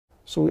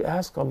So we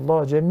ask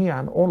Allah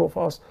jami'an, all of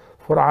us,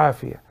 for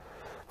afiyah,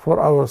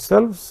 for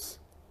ourselves,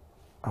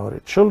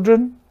 our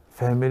children,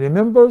 family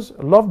members,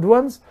 loved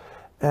ones,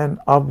 and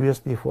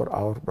obviously for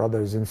our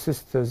brothers and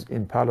sisters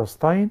in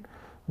Palestine.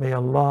 May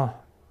Allah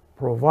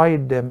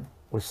provide them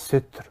with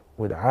sitr,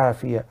 with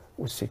afiyah,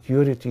 with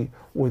security,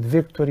 with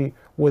victory,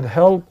 with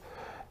help.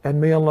 And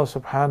may Allah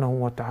subhanahu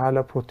wa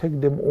ta'ala protect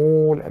them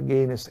all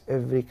against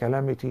every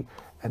calamity,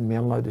 and may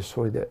Allah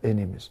destroy their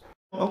enemies.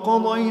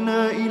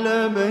 وقضينا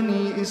إلى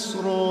بني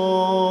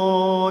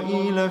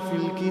إسرائيل في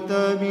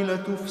الكتاب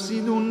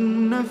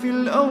لتفسدن في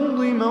الأرض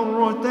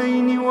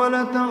مرتين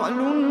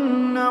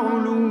ولتعلن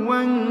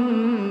علوا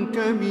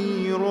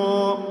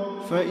كبيرا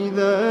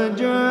فإذا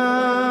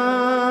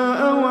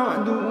جاء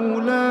وعد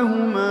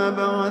أولاهما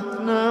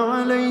بعثنا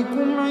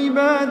عليكم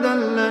عبادا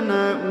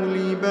لنا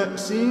أولي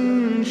بأس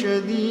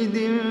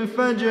شديد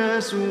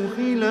فجاسوا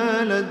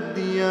خلال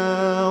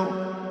الديار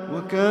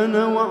وكان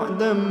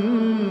وعدا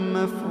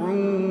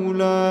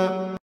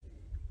مفعولا.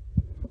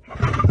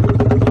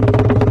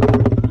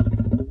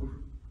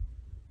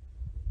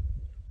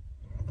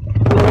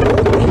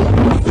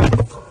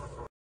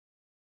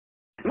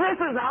 This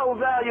is how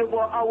valuable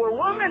our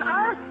women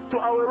are to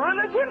our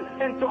religion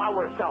and to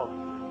ourselves.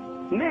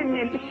 Name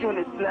me an issue in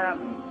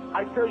Islam,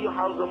 I tell you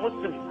how the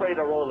Muslims played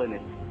a role in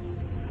it.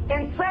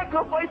 In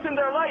sacrificing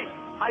their life,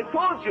 I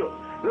told you,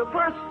 the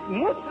first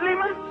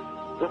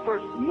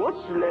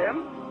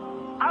Muslim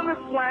on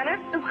this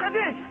planet is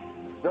Khadija.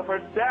 The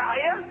first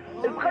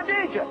Da'iyah is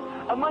Khadija.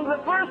 Among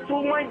the first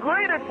who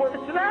migrated for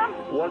Islam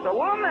was a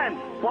woman,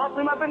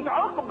 Fatima bint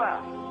Uqba.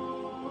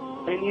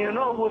 And you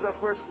know who the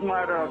first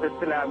martyr of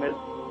Islam is?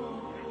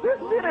 This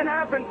didn't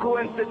happen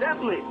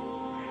coincidentally.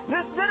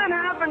 This didn't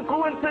happen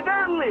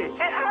coincidentally.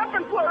 It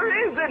happened for a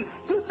reason,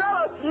 to tell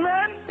us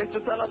men and to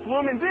tell us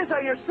women, these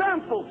are your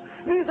samples,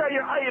 these are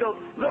your idols.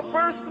 The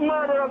first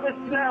martyr of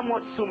Islam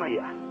was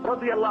Sumayyah,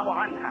 radiyallahu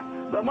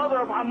anha, the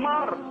mother of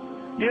Ammar.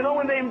 You know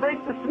when they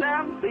embraced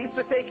Islam, they used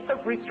to take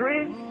every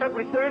 3,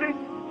 every 30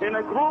 in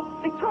a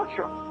group and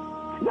torture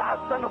them. The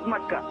son of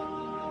Mecca.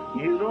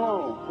 You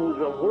know who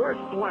the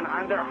worst one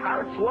on their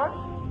hearts was?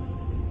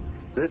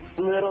 This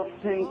little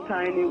thin,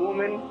 tiny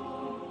woman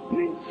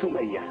named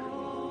Sumayyah.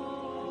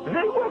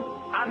 They were,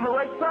 on her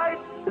right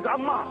side is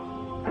Ammar,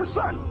 her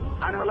son.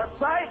 On her left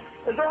side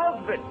is her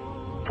husband.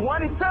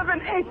 27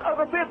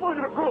 other people in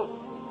her group.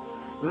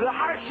 The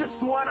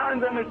harshest one on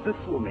them is this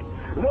woman.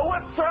 The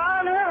whips are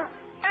on her,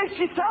 and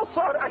she tells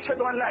her, Ashhadu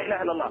an la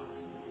ilaha illallah.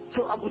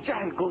 So Abu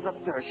Jahl goes up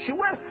to her. She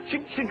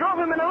drove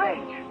him in a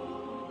rage.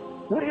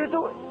 What are you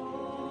doing?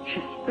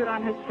 She spit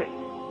on his face.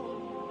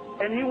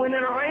 And he went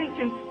in a rage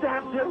and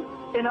stabbed him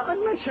in an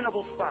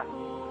unmentionable spot.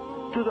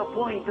 To the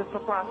point that the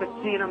Prophet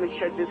seen him and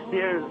shed his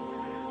tears.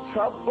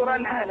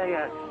 Sabran ala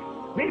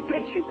Yasir. Be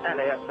patient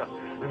ala Yasir.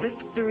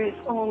 Victory is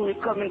only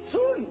coming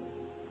soon.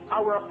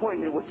 Our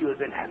appointment with you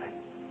is in heaven.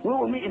 We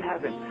will meet in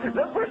heaven.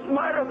 The first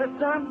martyr of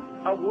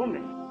Islam, a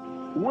woman.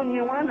 When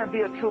you want to be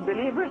a true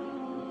believer,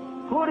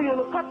 who do you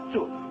look up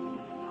to?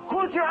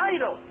 Who's your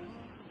idol?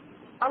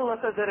 Allah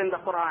says it in the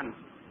Quran.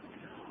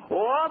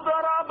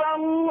 وَضَرَبَ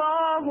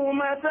اللَّهُ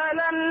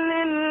مَثَلًا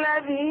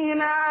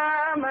لِلَّذِينَ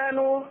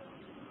آمَنُوا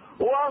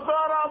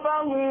وَضَرَبَ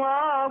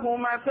اللَّهُ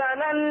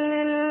مَثَلًا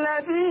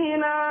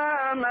لِلَّذِينَ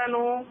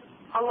آمَنُوا.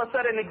 Allah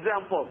set an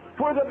example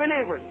for the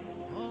believers,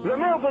 the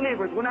male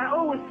believers. When I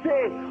always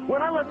say,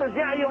 when Allah says,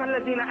 يَا أَيُّهَا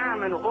الَّذِينَ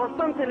آمَنُوا, or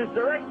something is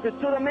directed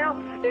to the male,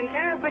 in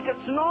Arabic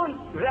it's known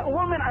that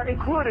women are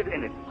included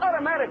in it,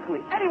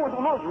 automatically. Anyone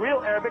who knows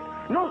real Arabic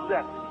knows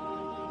that.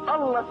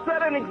 Allah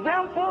set an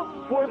example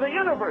for the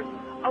universe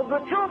of the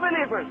true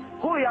believers.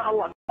 Who, Ya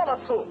Allah? Tell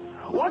us who.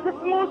 Was it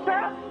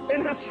Musa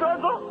in his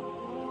struggle?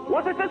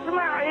 Was it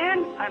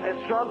Ismail and his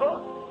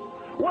struggle?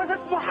 Was it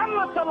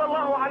Muhammad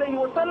sallallahu alayhi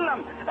wa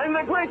sallam and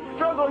the great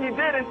struggle he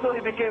did until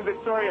he became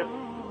victorious?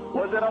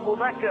 Was it Abu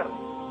Bakr?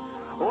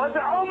 Was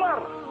it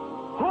Umar?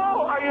 Who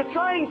are you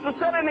trying to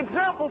set an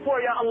example for,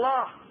 Ya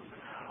Allah?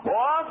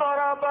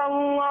 وَضَرَبَ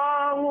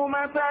اللَّهُ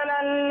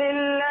مَثَلًا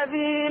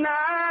لِلَّذِينَ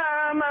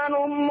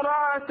آمَنُوا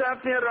امْرَأَةَ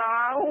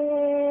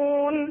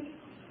فِرْعَوْنَ.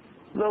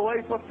 The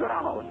wife of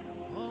Fir'aun.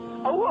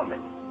 A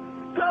woman.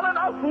 Telling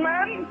us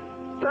men,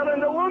 telling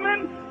the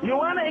woman, you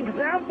want an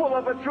example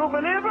of a true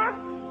believer?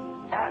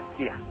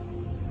 Asya,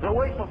 the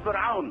wife of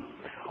Fir'aun.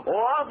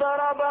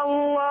 وَضَرَبَ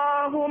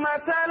اللَّهُ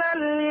مَثَلًا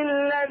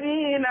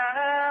لِلَّذِينَ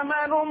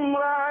آمَنُوا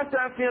امْرَأَةَ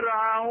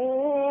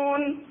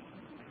فِرْعَوْنَ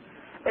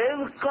إِذْ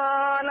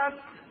قَالَتْ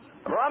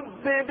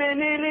رَبِّ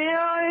ابْنِ لِي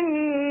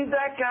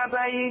عِندَكَ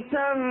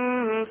بَيْتًا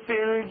فِي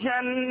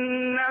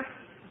الْجَنَّةِ.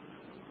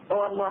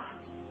 Oh Allah,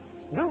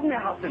 build me a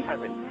house in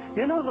heaven.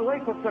 You know the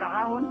wife of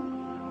Fir'aun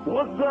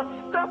was the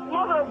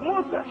stepmother of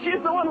Musa.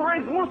 She's the one who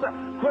raised Musa.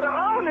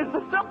 Fir'aun is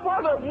the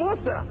stepfather of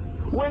Musa.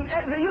 When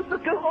they used to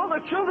kill all the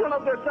children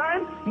of their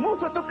time,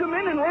 Musa took him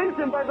in and raised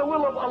him by the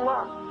will of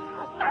Allah.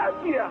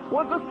 Asya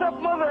was the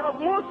stepmother of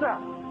Musa.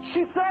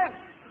 She said,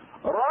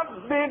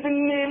 رَبِّ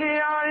ابْنِ لِي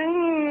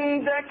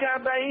عِندَكَ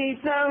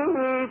بَيْتًا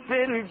فِي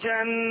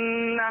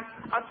الْجَنَّةِ.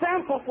 A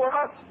sample for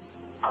us.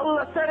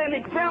 Allah set an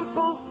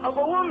example of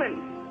a woman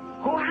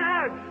who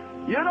had,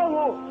 you know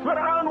who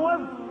Fir'aun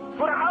was?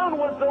 Fir'aun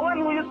was the one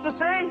who used to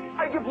say,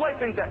 I give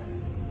life and death.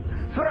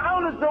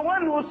 Fir'aun is the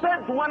one who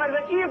said, one of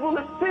the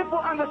evilest people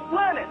on this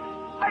planet,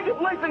 I give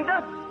life and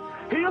death.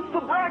 He used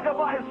to brag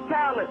about his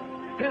palace.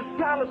 His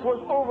palace was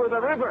over the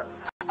river.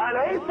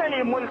 أَلَيْسَ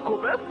لِي مُلْكُ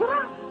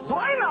بِصْرَ? Do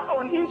I not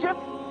own Egypt?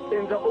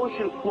 And the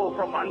oceans flow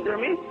from under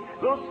me.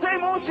 Those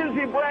same oceans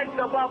he bragged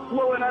about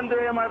flowing under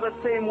him are the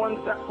same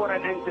ones that put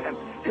an end to him.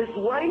 His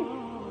wife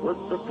was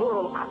the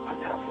total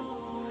opposite of him.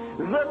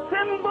 The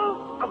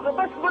symbol of the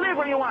best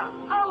believer you want.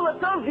 Allah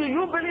tells you,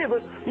 you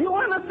believers, you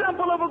want a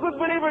sample of a good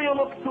believer, you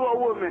look to a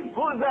woman.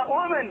 Who is that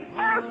woman?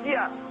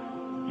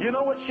 Asya. You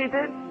know what she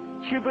did?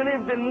 She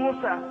believed in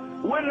Musa.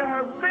 When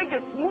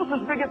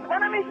Musa's biggest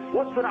enemy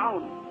was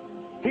Fir'aun.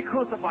 He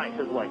crucified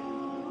his wife.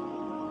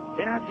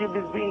 And as she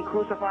was being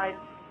crucified,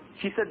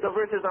 she said the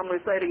verses I'm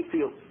reciting to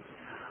you.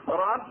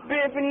 رب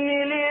ابن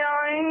لي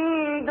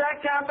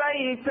عندك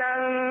بيتا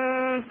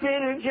في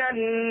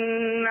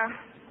الجنة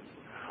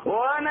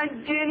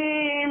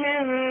ونجني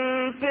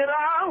من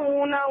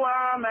فرعون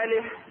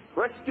وعمله.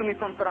 Rescue me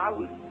from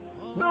Fir'aun.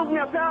 Build me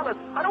a palace.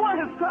 I don't want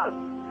his palace.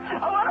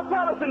 I want a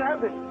palace in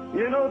heaven.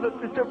 You know the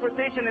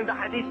interpretation in the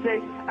hadith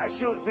say, as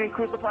she was being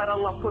crucified,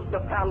 Allah put the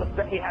palace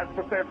that He has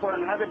prepared for her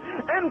in heaven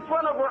in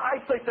front of her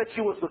eyesight that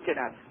she was looking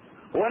at.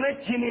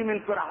 ونجني من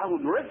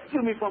فرعون.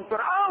 Rescue me from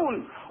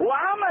فرعون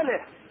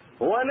وعمله.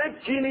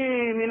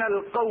 ونجني من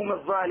القوم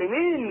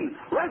الظالمين.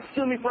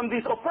 Rescue me from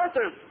these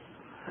oppressors.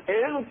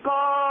 إذ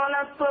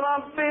قالت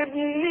رب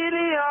ابن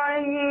لي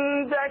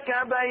عندك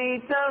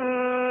بيتا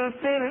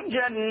في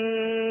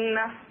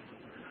الجنة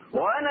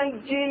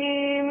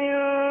ونجني من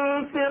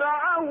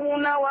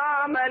فرعون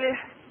وعمله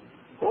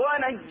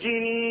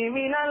ونجني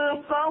من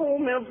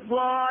القوم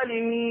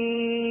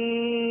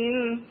الظالمين.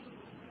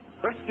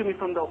 Rescue me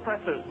from the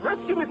oppressors.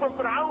 Rescue me from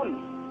Fir'aun.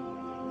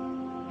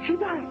 She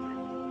died.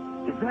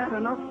 Is that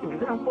enough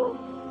example?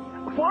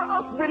 For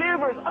us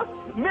believers, us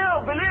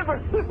male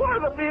believers, before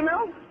the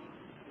females?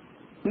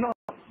 No.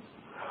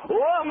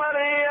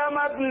 وَمَرْيَمَ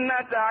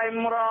ابْنَةَ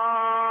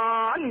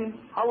عِمْرَانَ.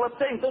 Allah is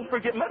saying, don't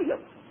forget Maryam.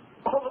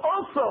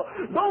 Also,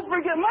 don't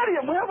forget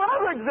Maryam. We have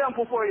another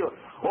example for you.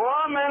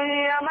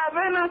 وَمَرْيَمَ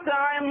ابْنَةَ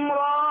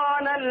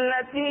عِمْرَانَ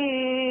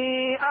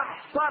الَّتِي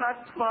أَحْصَنَتْ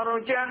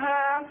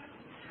فَرْجَهَا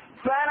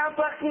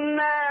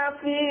فَنَفَخْنَا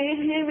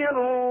فِيهِ مِنْ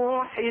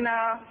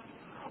رُوحِنَا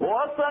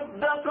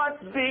وَصَدَّقَتْ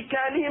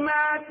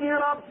بِكَلِمَاتِ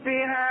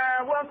رَبِّهَا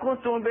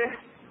وَكُتُبِهِ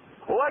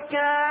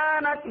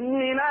وَكَانَتْ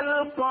مِنَ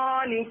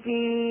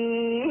الْقَانِتِينَ.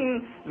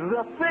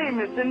 The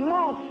famous and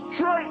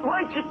most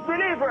righteous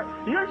believer.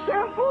 You're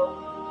shameful?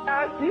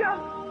 Asya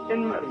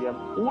and Maryam.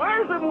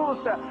 Where's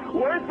Musa?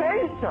 Where's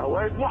Isa?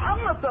 Where's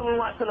Muhammad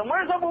sallallahu alaihi wasallam?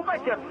 Where's Abu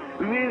Bakr?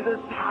 This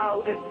is how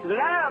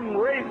Islam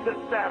raised the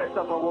status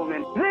of a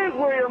woman. These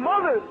were your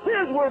mothers.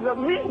 These were the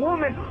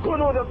women who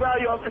know the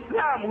value of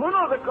Islam, who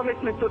know the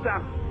commitment to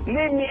them.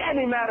 Name me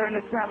any matter in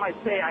Islam, I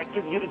say, I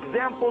give you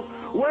examples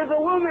where the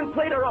women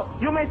played a role.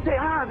 You may say,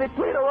 they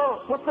played a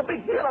role. What's the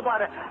big deal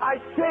about it? I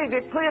say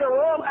they played a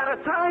role at a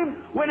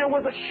time when it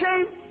was a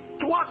shame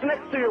to walk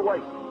next to your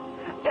wife.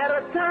 At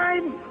a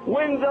time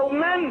when the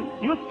men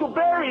used to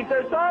bury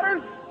their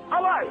daughters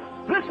alive.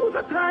 This was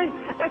a time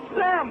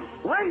Islam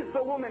raised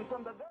the woman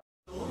from the dead.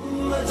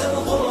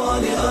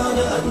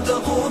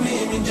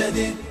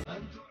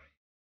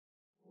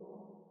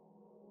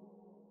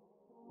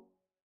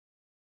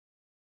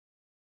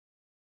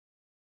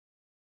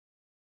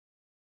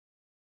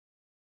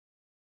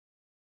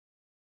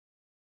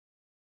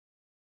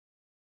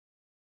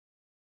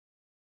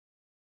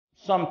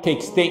 Some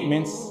take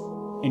statements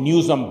and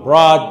use them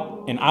broad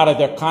and out of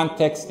their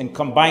context and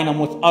combine them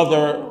with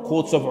other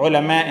quotes of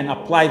ulama and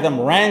apply them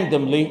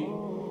randomly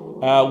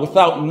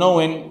without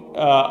knowing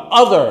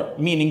other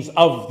meanings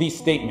of these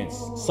statements.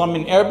 Some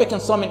in Arabic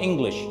and some in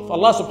English. If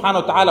Allah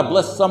subhanahu wa ta'ala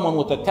bless someone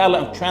with the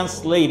talent of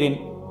translating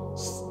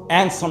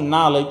and some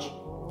knowledge,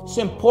 it's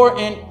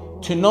important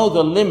to know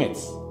the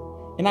limits.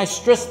 And I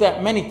stress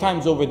that many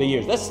times over the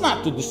years. That's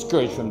not to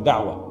discourage from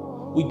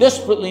da'wah. We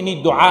desperately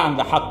need dua on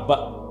the haqq,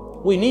 but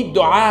we need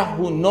dua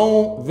who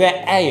know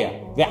that ayah,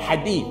 that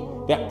hadith,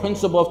 that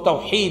principle of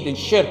tawheed and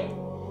shirk,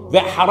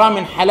 that haram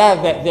and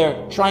halal that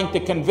they're trying to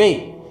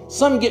convey.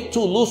 Some get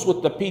too loose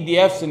with the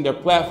PDFs in their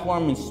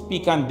platform and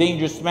speak on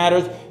dangerous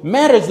matters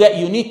that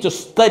you need to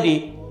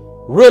study,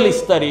 really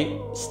study,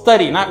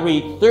 not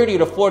read 30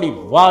 to 40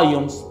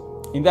 volumes.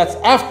 And that's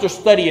after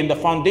studying the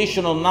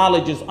foundational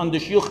knowledges under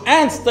shuyukh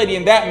and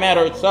studying that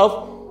matter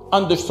itself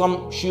under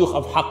some shuyukh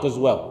of haqq as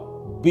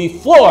well.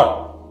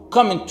 Before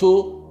coming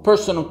to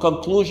personal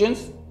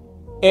conclusions,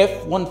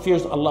 if one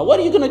fears Allah. What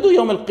are you going to do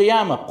يوم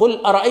القيامة?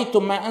 قل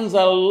أرأيتم ما أنزل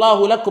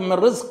الله لكم من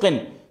رزق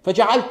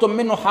فجعلتم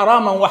منه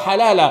حراما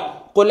وحلالا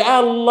قل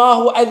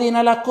الله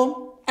أذن لكم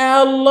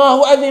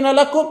الله أذن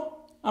لكم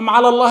أم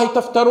على الله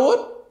تفترون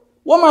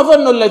وما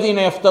ظن الذين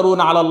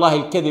يفترون على الله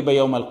الكذب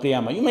يوم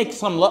القيامة. You make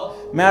some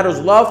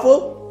matters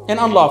lawful and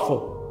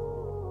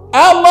unlawful.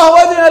 Allah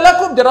أذن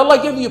لكم. Did Allah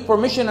give you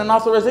permission and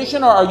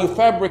authorization, or are you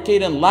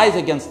fabricating lies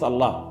against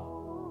Allah?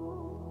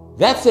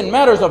 That's in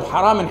matters of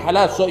haram and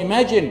halal. So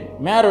imagine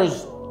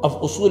matters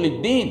of usul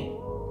al-din.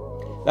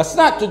 That's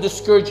not to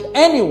discourage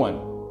anyone.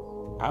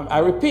 I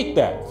repeat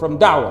that from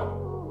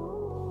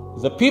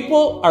da'wah. The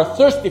people are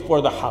thirsty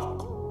for the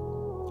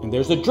haqq, and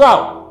there's a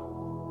drought.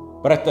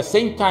 But at the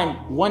same time,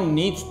 one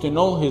needs to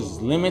know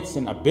his limits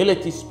and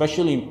abilities,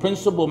 especially in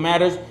principal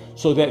matters,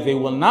 so that they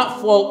will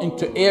not fall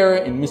into error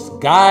and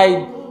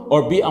misguide,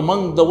 or be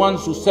among the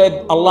ones who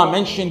said, Allah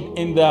mentioned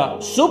in the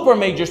super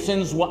major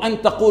sins,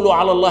 وَأَن تَقُولُوا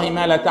عَلَى اللَّهِ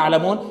مَا لَا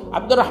تَعْلَمُونَ.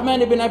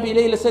 Abdurrahman ibn Abi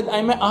Layla said,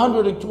 I met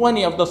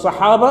 120 of the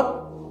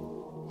Sahaba,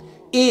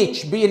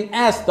 each being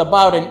asked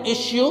about an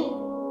issue,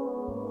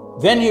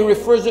 then he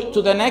refers it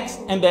to the next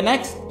and the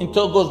next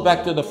until it goes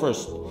back to the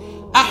first.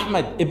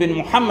 Ahmad ibn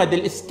Muhammad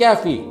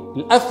al-Iskafi,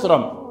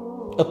 al-Athram,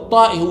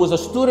 al-Ta'i, who was a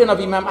student of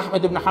Imam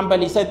Ahmad ibn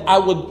Hanbal, he said, I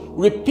would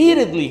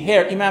repeatedly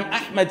hear Imam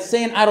Ahmad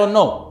saying, I don't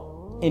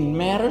know, in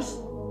matters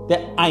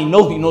that I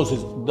know he knows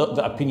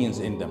the opinions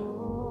in them.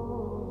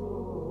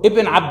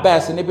 Ibn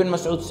Abbas and Ibn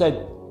Mas'ud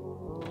said,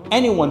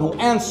 anyone who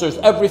answers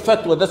every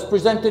fatwa that's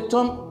presented to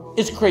him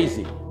is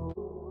crazy.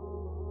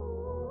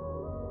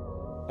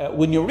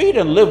 When you read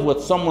and live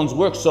with someone's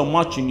work so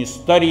much and you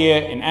study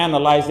it and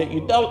analyze it,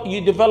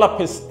 you develop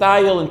his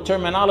style and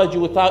terminology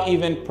without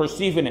even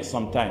perceiving it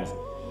sometimes.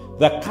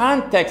 The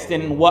context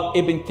in what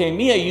Ibn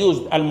Taymiyyah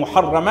used,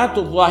 al-Muharramat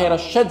al-Zahira,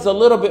 sheds a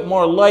little bit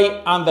more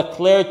light on the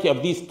clarity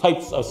of these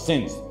types of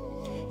sins.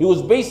 He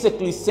was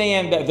basically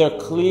saying that they're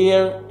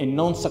clear and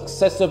known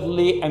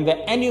successively, and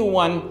that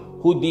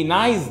anyone who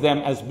denies them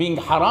as being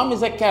haram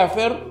is a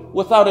kafir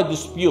without a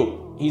dispute.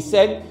 He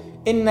said,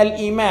 إن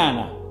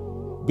الإيمان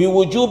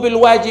بوجوب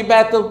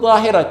الواجبات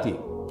الظاهرة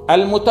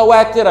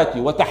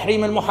المتواترة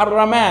وتحريم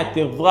المحرمات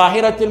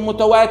الظاهرة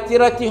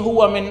المتواترة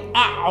هو من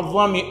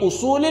أعظم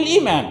أصول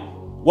الإيمان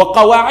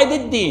وقواعد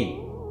الدين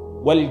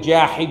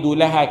والجاحد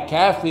لها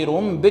كافر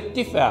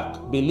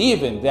باتفاق.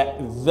 Believing that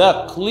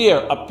the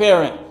clear,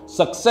 apparent,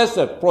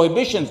 successive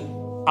prohibitions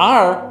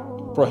are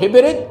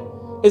prohibited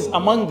is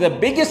among the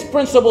biggest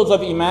principles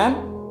of Iman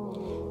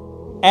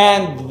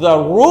and the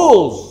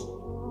rules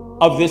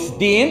of this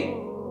deen,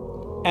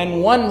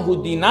 and one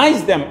who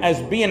denies them as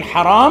being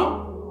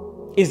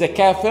haram is a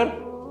kafir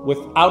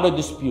without a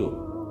dispute.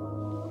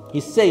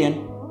 He's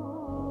saying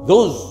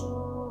those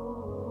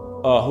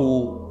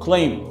who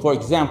claim, for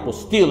example,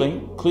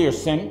 stealing, clear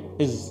sin,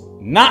 is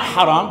not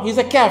haram, he's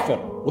a kafir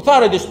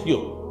without a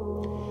dispute.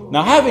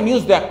 Now, having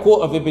used that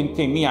quote of Ibn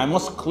Taymiyyah, I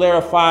must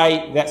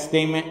clarify that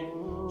statement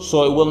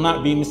so it will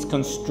not be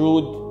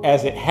misconstrued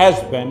as it has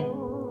been.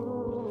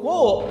 The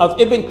quote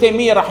of Ibn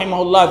Taymiyyah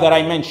Rahimahullah that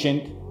I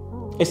mentioned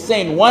is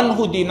saying one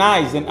who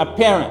denies an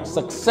apparent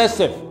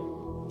successive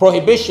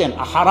prohibition,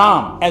 a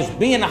haram, as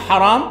being a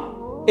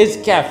haram is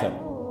kafir.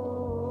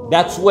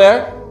 That's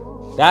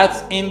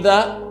in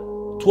the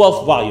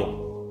 12th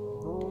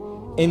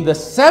volume. In the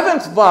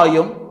 7th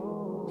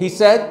volume, he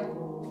said,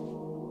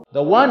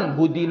 the one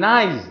who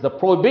denies the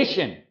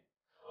prohibition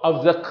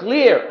of the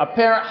clear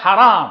apparent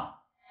haram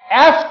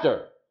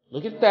after,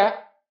 look at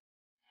that,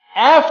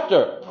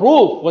 after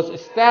proof was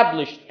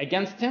established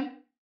against him,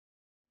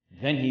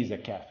 then he's a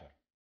kafir.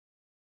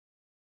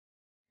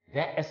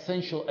 That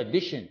essential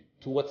addition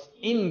to what's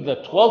in the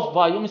 12th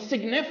volume is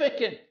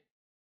significant.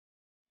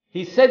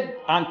 He said,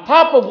 on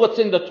top of what's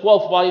in the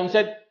 12th volume, he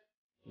said,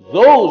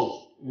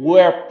 those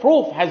where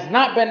proof has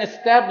not been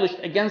established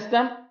against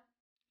them,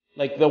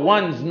 like the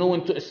ones new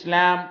into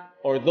Islam,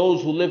 or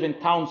those who live in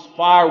towns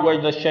far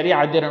where the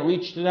Sharia didn't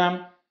reach to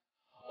them,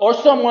 or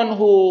someone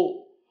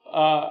who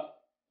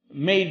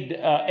made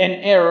an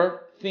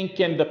error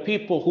thinking the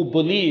people who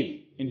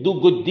believe and do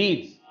good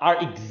deeds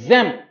are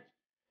exempt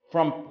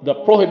from the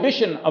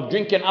prohibition of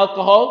drinking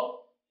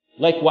alcohol,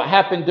 like what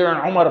happened during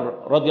Umar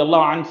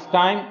radiallahu anhu's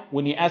time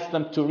when he asked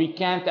them to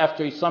recant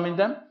after he summoned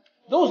them.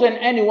 Those and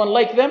anyone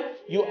like them,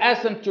 you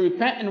ask them to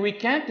repent and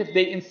recant. If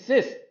they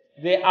insist,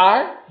 they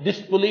are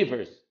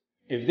disbelievers.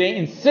 If they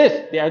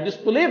insist, they are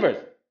disbelievers.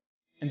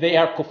 And they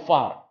are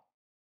kuffar.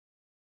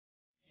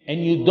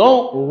 And you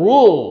don't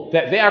rule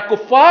that they are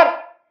kuffar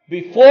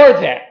before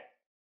that.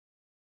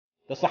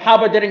 The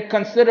Sahaba didn't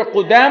consider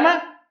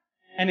Qudama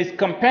and his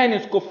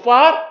companions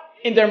kuffar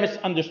in their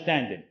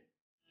misunderstanding.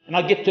 And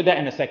I'll get to that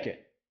in a second.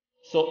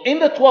 So in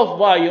the 12th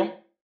volume,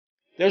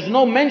 there's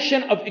no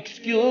mention of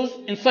excuse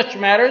in such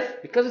matters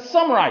because it's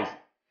summarized.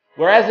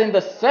 Whereas in the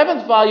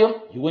 7th volume,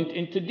 he went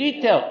into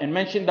detail and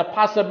mentioned the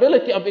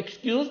possibility of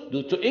excuse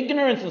due to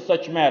ignorance in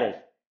such matters.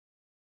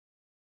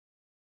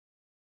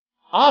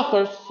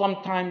 Authors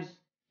sometimes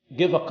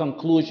give a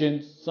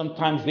conclusion,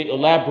 sometimes they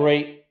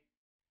elaborate.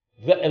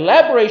 The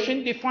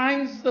elaboration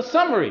defines the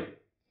summary.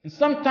 And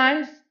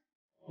sometimes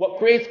what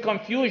creates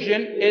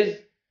confusion is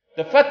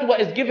the fatwa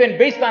is given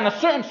based on a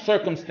certain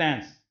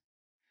circumstance.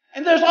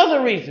 And there's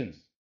other reasons.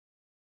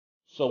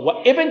 So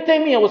what Ibn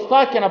Taymiyyah was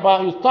talking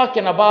about, he was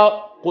talking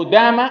about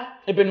Qudama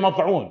ibn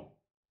Mad'un,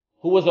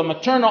 who was a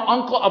maternal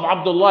uncle of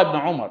Abdullah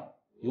ibn Umar.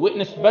 He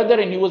witnessed Badr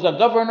and he was a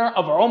governor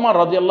of Umar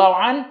radiallahu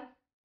anh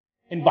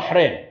in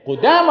Bahrain.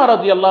 Qudama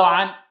radiallahu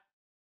anh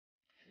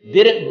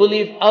didn't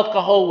believe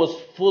alcohol was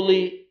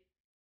fully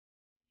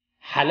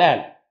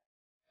halal.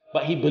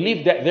 But he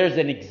believed that there's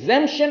an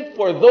exemption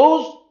for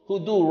those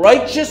who do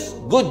righteous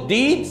good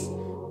deeds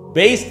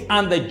based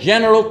on the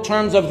general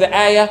terms of the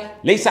ayah.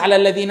 ليس على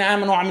الذين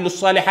آمنوا وعملوا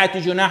الصالحات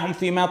جناح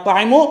فيما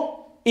طعموا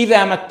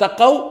إذا ما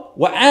اتقوا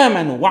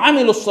وآمنوا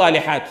وعملوا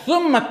الصالحات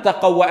ثم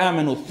اتقوا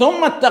وآمنوا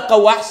ثم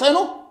اتقوا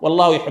وأحسنوا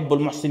والله يحب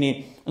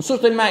المحسنين. In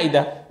Surah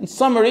Al-Ma'idah, in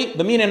summary,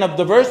 the meaning of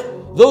the verse,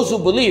 those who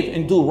believe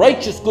and do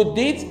righteous good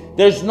deeds,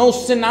 there's no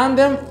sin on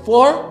them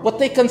for what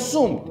they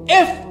consumed,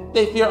 if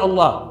they fear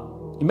Allah.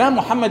 Imam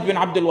Muhammad bin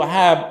Abdul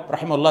Wahhab,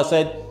 Rahimahullah,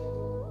 said,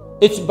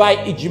 it's by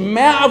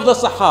ijma' of the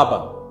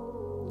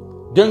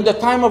Sahaba during the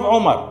time of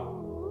Umar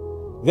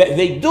that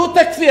they do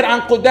takfir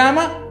on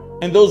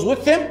Qudama and those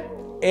with him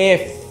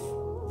if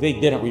they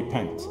didn't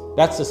repent.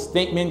 That's a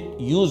statement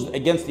used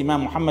against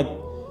Imam Muhammad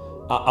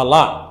a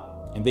lot.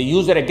 And they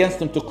use it against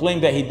him to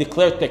claim that he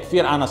declared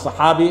takfir on a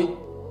Sahabi.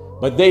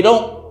 But they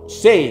don't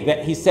say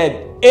that he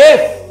said,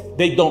 if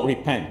they don't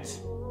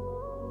repent.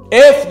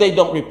 If they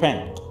don't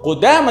repent.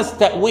 Qudama's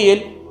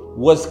ta'wil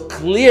was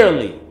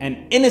clearly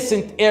an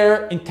innocent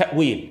error in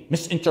ta'wil,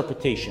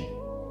 misinterpretation.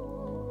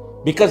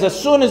 Because as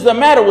soon as the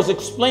matter was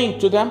explained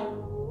to them,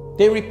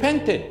 they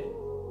repented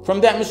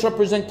from that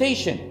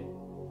misrepresentation.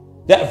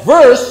 That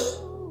verse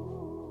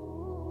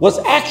was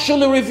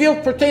actually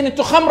revealed pertaining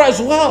to khamra as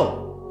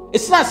well.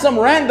 It's not some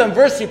random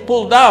verse he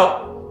pulled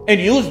out and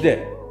used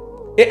it.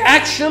 It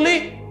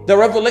actually, the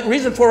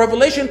reason for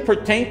revelation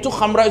pertained to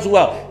khamra as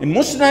well. In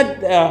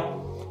Musnad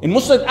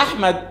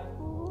Ahmad,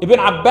 Ibn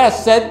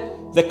Abbas said,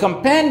 the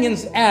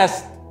companions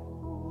asked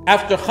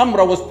after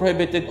khamra was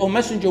prohibited, "O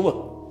Messenger,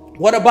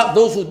 what about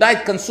those who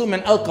died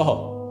consuming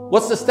alcohol?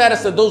 What's the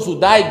status of those who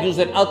died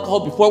using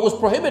alcohol before it was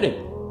prohibited?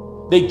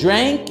 They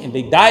drank and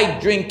they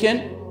died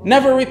drinking,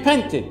 never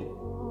repented.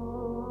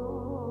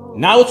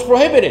 Now it's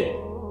prohibited.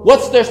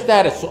 What's their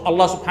status?" So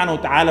Allah subhanahu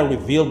wa ta'ala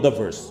revealed the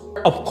verse.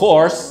 Of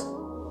course,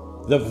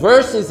 the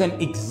verse is an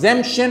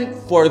exemption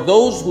for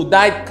those who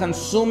died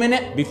consuming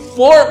it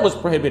before it was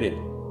prohibited.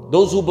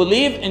 Those who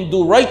believe and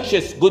do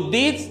righteous good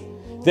deeds,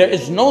 there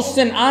is no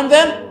sin on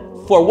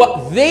them for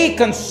what they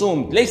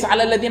consumed. ليس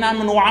على الذين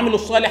آمنوا وعملوا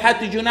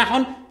الصالحات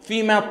جناح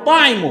فيما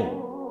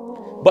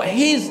طعموا. But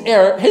his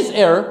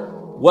error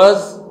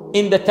was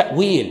in the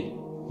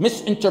ta'wil,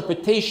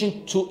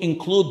 misinterpretation to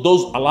include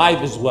those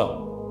alive as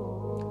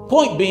well.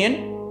 Point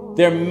being,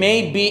 there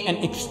may be an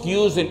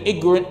excuse and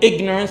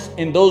ignorance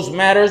in those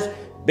matters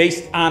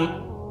based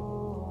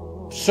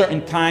on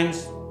certain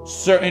times,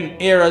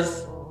 certain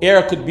eras.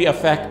 Era could be a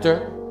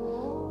factor,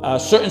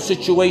 certain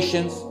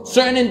situations,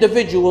 certain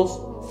individuals,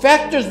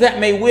 factors that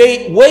may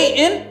weigh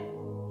in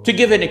to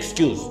give an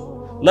excuse.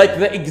 Like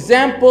the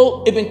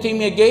example Ibn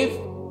Taymiyyah gave,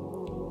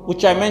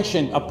 which I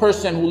mentioned, a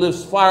person who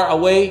lives far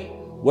away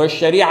where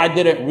Sharia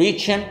didn't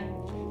reach him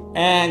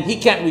and he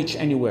can't reach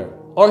anywhere.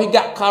 Or he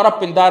got caught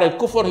up in Dar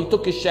al-Kufr, he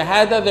took his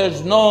Shahada,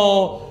 there's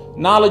no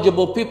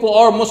knowledgeable people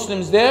or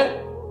Muslims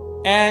there,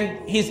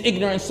 and he's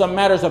ignorant in some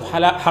matters of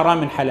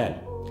haram and halal.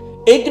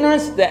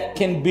 Ignorance that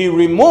can be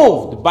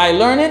removed by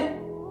learning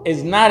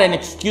is not an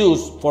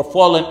excuse for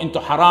falling into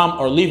haram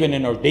or leaving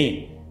an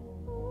ordain.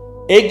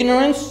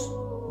 Ignorance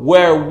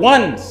where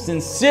one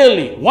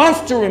sincerely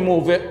wants to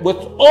remove it with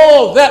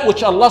all that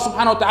which Allah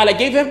subhanahu wa ta'ala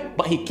gave him,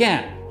 but he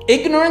can't.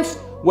 Ignorance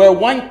where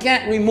one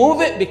can't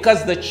remove it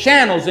because the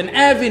channels and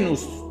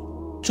avenues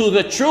to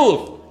the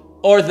truth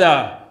or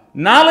the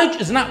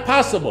knowledge is not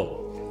possible.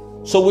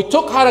 So we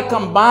took how to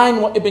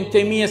combine what Ibn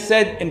Taymiyyah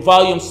said in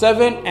volume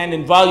 7 and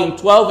in volume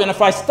 12. And if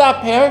I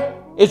stop here,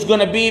 it's going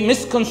to be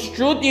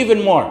misconstrued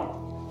even more.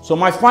 So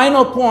my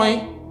final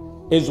point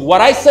is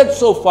what I said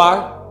so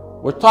far.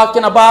 We're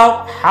talking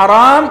about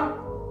haram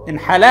and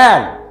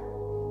halal.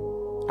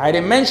 I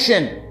didn't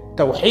mention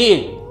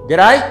tawheed, did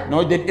I?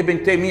 Nor did Ibn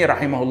Taymiyyah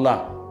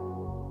rahimahullah.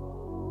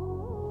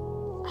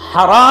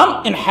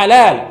 Haram and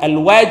halal.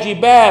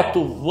 Al-wajibat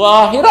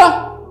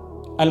al-zahira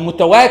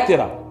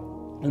al-mutawatira.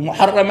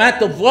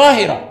 المحرمات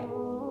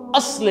الظاهرة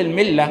أصل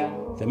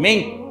الملة, the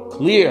main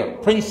clear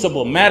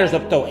principle matters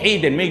of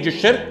tawheed and major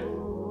shirk,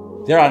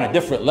 they're on a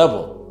different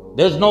level.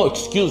 There's no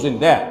excuse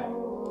in that.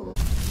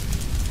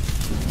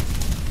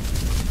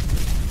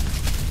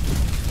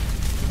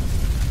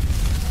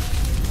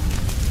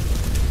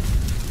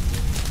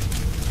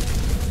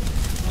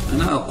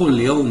 أنا أقول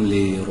اليوم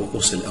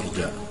لرؤوس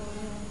الأرجاء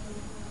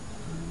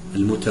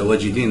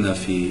المتواجدين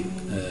في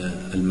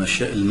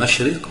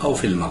المشرق أو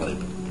في المغرب: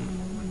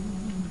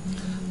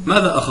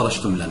 ماذا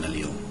أخرجتم لنا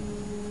اليوم؟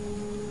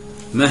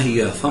 ما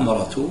هي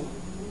ثمرة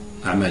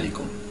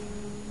أعمالكم؟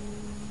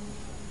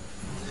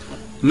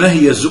 ما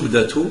هي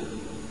زبدة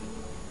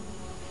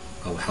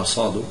أو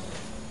حصاد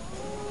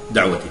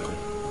دعوتكم؟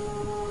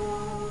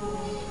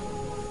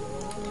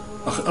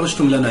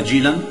 أخرجتم لنا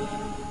جيلا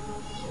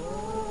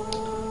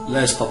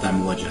لا يستطيع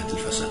مواجهة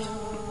الفساد.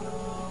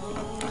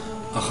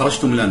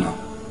 أخرجتم لنا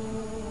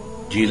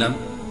جيلا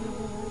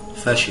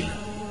فاشلا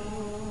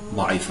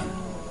ضعيفا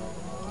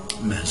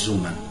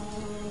مهزوما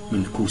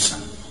منكوسا،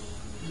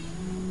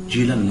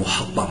 جيلا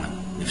محطما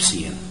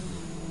نفسيا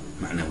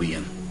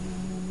معنويا،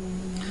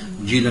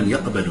 جيلا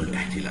يقبل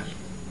الاحتلال،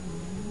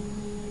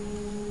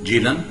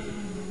 جيلا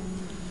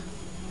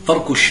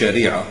ترك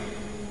الشريعة،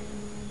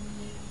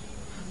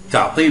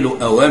 تعطيل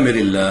أوامر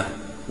الله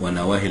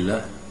ونواهي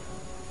الله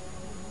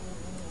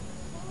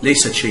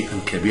ليست شيئا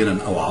كبيرا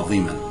أو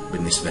عظيما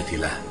بالنسبة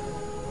له.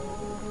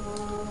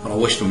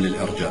 روجتم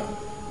للإرجاء،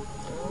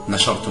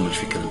 نشرتم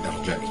الفكر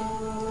الإرجائي،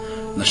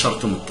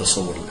 نشرتم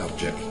التصور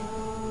الإرجائي،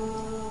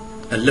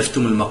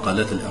 ألفتم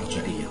المقالات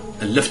الإرجائية،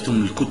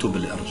 ألفتم الكتب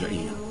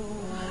الإرجائية،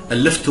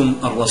 ألفتم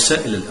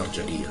الرسائل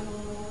الإرجائية،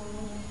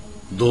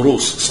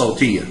 دروس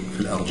صوتية في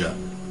الإرجاء.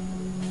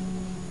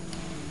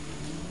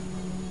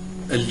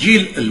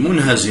 الجيل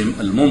المنهزم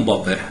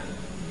المنبطح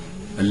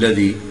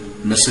الذي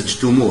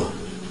نسجتموه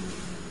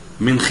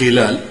من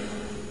خلال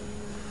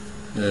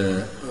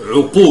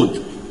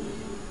عقود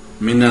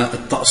من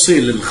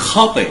التأصيل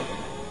الخاطئ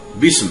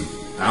باسم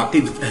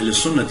عقيدة أهل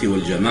السنة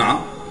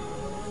والجماعة،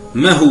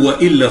 ما هو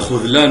إلا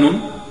خذلان،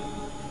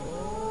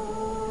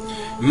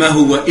 ما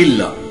هو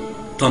إلا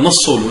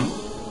تنصل،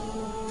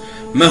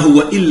 ما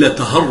هو إلا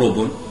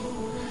تهرب،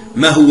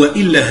 ما هو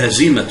إلا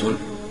هزيمة،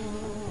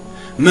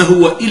 ما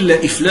هو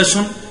إلا إفلاس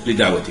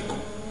لدعوتكم.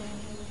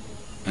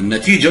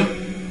 النتيجة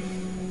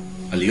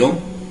اليوم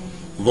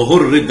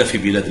ظهور الردة في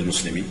بلاد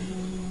المسلمين،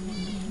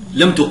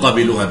 لم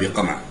تقابلوها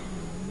بقمع،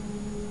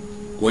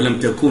 ولم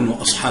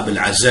تكونوا أصحاب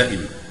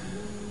العزائم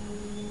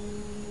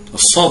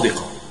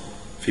الصادقة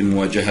في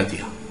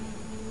مواجهتها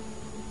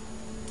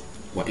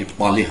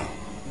وإبطالها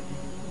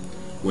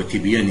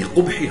وتبيان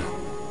قبحها.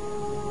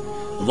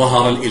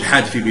 ظهر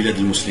الإلحاد في بلاد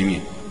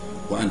المسلمين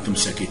وأنتم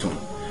ساكتون.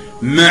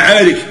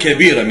 معارك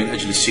كبيرة من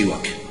أجل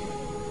السواك،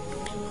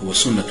 هو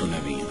سنة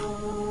نبينا،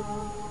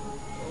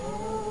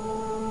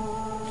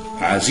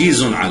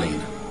 عزيز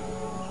علينا.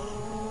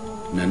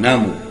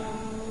 ننام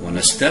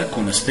ونستاك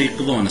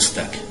ونستيقظ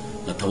ونستاك،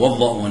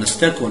 نتوضأ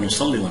ونستاك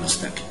ونصلي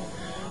ونستاك،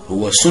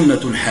 هو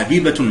سنة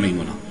حبيبة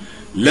ميمونة،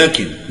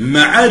 لكن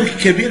معارك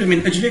كبيرة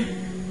من أجله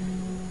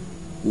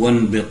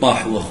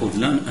وانبطاح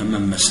وخذلان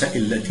أمام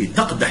مسائل التي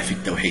تقدح في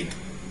التوحيد،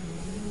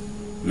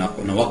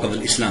 نواقض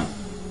الإسلام،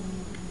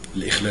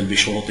 الإخلال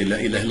بشروط لا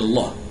إله إلا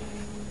الله،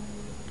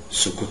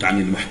 السكوت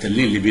عن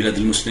المحتلين لبلاد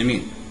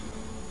المسلمين،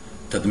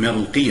 تدمير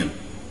القيم،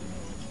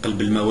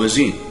 قلب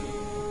الموازين،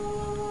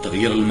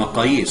 تغيير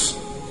المقاييس،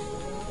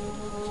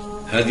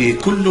 هذه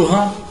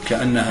كلها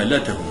كأنها لا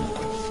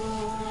تهمكم.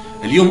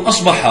 اليوم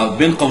أصبح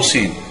بين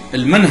قوسين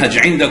المنهج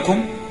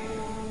عندكم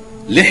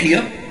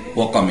لحية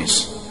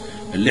وقميص.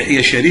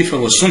 اللحية شريفة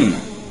وسنة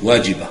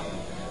واجبة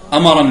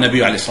أمر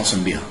النبي عليه الصلاة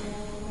والسلام بها،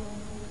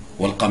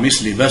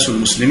 والقميص لباس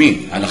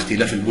المسلمين على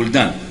اختلاف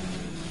البلدان،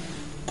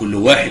 كل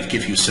واحد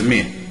كيف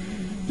يسميه،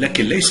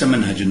 لكن ليس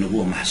منهج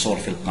النبوة محصور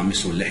في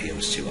القميص واللحية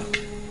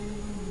والسواك،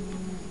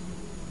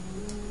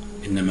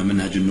 إنما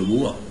منهج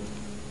النبوة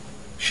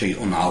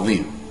شيء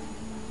عظيم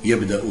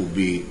يبدأ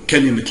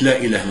بكلمة لا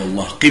إله إلا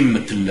الله،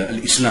 قمة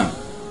الإسلام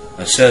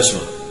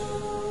أساسه،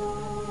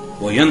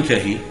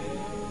 وينتهي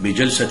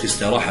بجلسة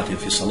استراحة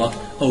في صلاة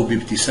أو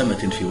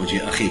بابتسامة في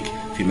وجه أخيك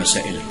في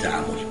مسائل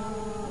التعامل.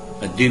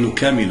 الدين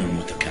كامل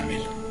متكامل.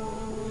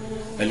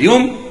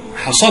 اليوم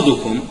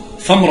حصدكم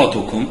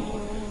ثمرتكم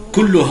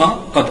كلها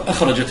قد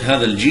أخرجت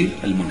هذا الجيل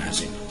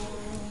المنهزم،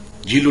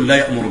 جيل لا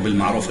يأمر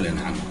بالمعروف ولا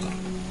ينهى عن المنكر.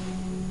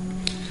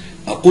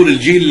 أقول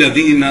الجيل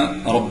الذين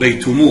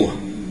ربيتموه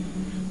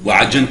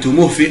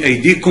وعجنتموه في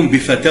أيديكم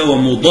بفتاوى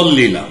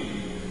مضللة،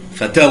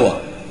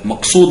 فتاوى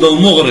مقصودة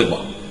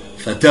ومغرضة،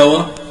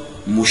 فتاوى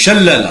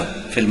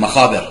مشللة في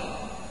المخابر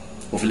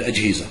وفي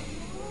الأجهزة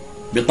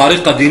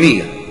بطريقة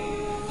دينية.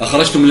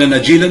 أخرجتم لنا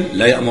جيلا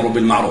لا يأمر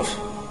بالمعروف،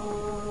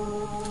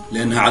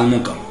 لا ينهى عن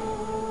المنكر،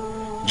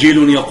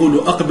 جيل يقول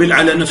أقبل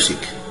على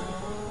نفسك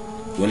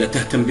ولا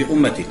تهتم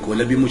بأمتك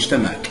ولا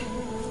بمجتمعك،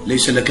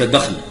 ليس لك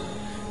دخل،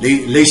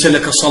 ليس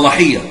لك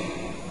صلاحية،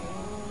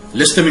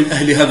 لست من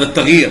أهل هذا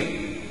التغيير.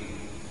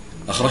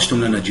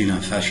 أخرجتم لنا جيلا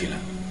فاشلا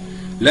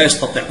لا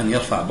يستطيع أن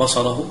يرفع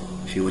بصره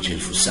في وجه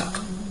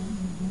الفساق،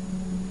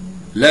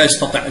 لا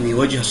يستطيع أن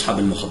يواجه أصحاب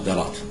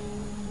المخدرات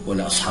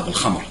ولا أصحاب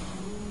الخمر.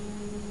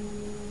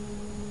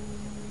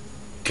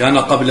 كان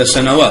قبل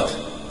سنوات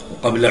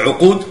وقبل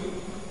عقود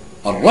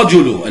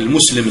الرجل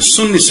المسلم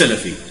السني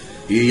السلفي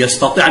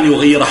يستطيع أن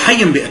يغير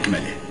حيا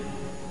بأكمله،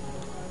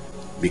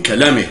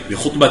 بكلامه،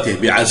 بخطبته،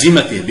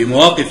 بعزيمته،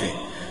 بمواقفه،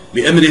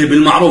 بأمره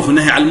بالمعروف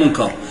والنهي عن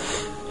المنكر.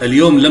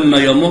 اليوم لما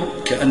يمر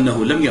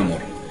كأنه لم يمر،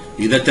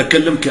 إذا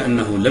تكلم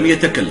كأنه لم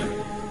يتكلم.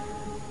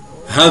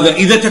 هذا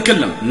إذا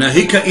تكلم،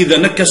 ناهيك إذا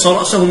نكس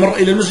رأسه مر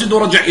إلى المسجد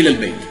ورجع إلى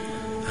البيت.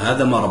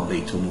 هذا ما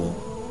ربيتموه،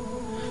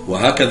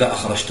 وهكذا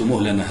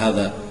أخرجتموه لنا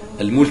هذا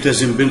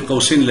الملتزم بين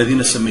قوسين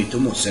الذين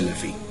سميتموه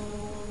سلفي.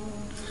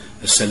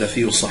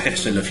 السلفي الصحيح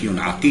سلفي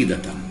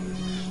عقيدة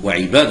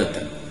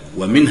وعبادة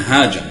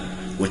ومنهاجا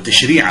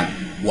وتشريعا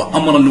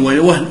وأمرا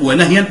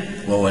ونهيا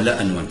وولاء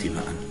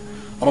وانتماء.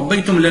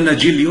 ربيتم لنا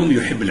جيل اليوم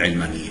يحب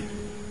العلمانيين،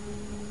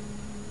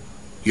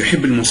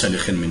 يحب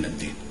المنسلخين من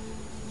الدين،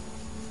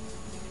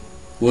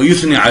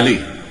 ويثني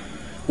عليه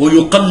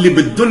ويقلب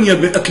الدنيا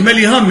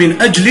بأكملها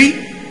من أجل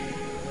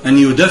أن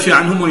يدافع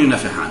عنهم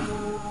وينافح عنهم.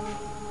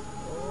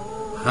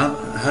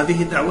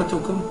 هذه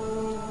دعوتكم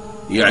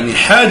يعني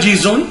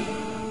حاجز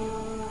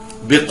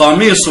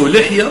بقميص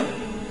لحية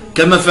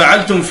كما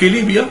فعلتم في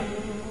ليبيا؟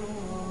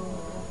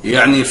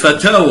 يعني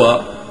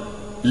فتاوى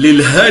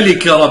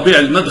للهالك ربيع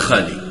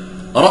المدخلي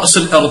رأس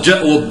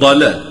الأرجاء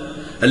والضلال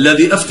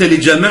الذي أفتى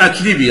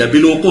لجماعة ليبيا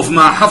بالوقوف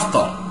مع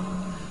حفتر،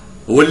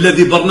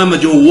 والذي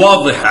برنامجه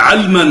واضح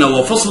علمنا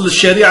وفصل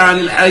الشريعة عن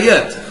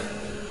الحياة،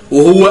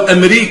 وهو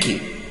أمريكي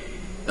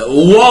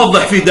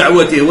واضح في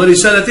دعوته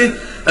ورسالته،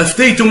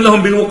 أفتيتم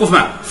لهم بالوقوف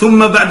معه،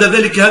 ثم بعد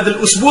ذلك هذا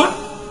الأسبوع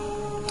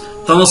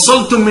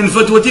تنصلتم من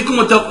فتوتكم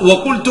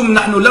وقلتم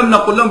نحن لم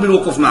نقل لهم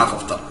بالوقوف مع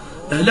حفتر.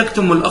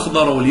 أهلكتم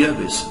الأخضر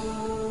واليابس،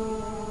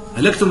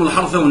 أهلكتم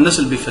الحرث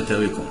والنسل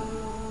بفتاويكم.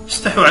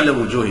 استحوا على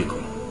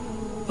وجوهكم،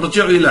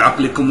 ارجعوا إلى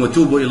عقلكم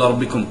وتوبوا إلى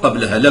ربكم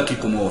قبل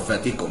هلاككم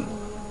ووفاتكم.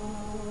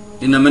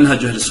 إن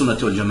منهج أهل السنة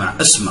والجماعة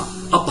أسمى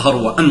أطهر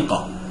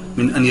وأنقى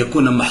من أن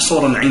يكون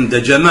محصورا عند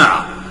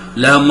جماعة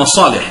لها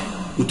مصالح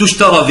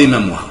وتشترى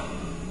ذممها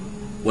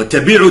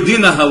وتبيع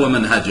دينها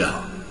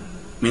ومنهجها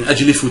من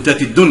أجل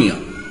فتات الدنيا.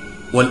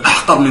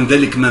 والأحقر من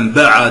ذلك من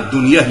باع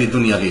دنياه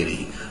لدنيا غيره،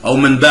 أو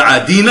من باع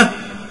دينه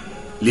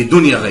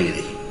لدنيا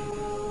غيره.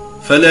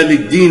 فلا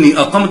للدين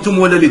أقمتم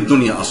ولا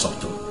للدنيا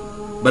أصبتم،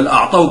 بل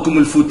أعطوكم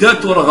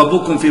الفتات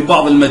ورغبوكم في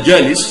بعض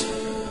المجالس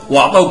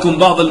وأعطوكم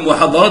بعض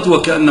المحاضرات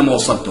وكأنما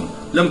وصلتم،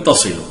 لم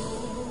تصلوا.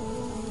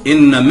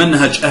 إن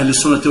منهج أهل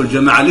السنة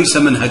والجماعة ليس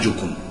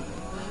منهجكم.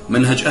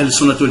 منهج أهل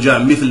السنة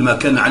والجماعة مثل ما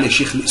كان عليه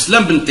شيخ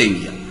الإسلام بن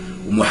تيمية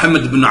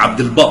ومحمد بن عبد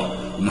البر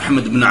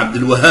ومحمد بن عبد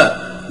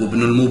الوهاب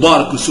وابن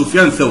المبارك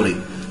وسفيان الثوري.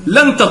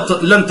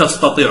 لن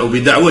تستطيعوا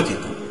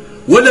بدعوتكم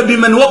ولا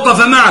بمن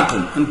وقف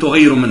معكم أن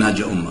تغيروا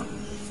منهج أمة.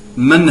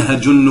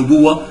 منهج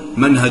النبوة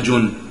منهج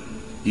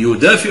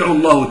يدافع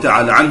الله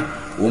تعالى عنه،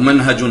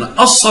 ومنهج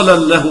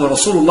أصل له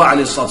رسول الله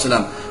عليه الصلاة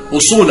والسلام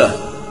أصوله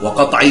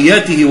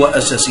وقطعياته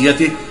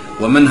وأساسياته،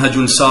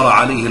 ومنهج سار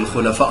عليه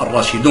الخلفاء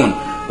الراشدون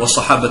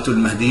والصحابة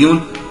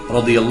المهديون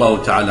رضي الله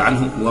تعالى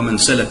عنهم، ومن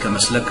سلك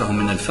مسلكهم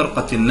من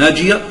الفرقة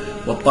الناجية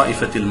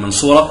والطائفة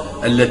المنصورة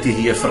التي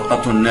هي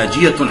فرقة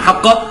ناجية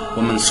حقا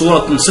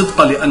ومنصورة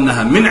صدقا،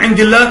 لأنها من عند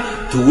الله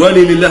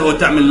توالي لله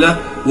وتعمل الله،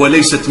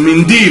 وليست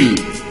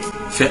منديل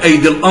في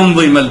أيدي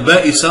الأنظمة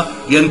البائسة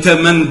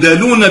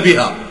يتمندلون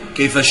بها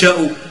كيف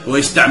شاءوا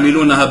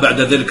ويستعملونها بعد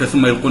ذلك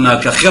ثم يلقونها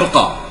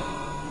كخرقة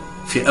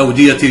في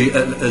أودية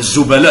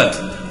الزبلات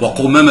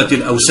وقمامة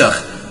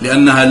الأوساخ،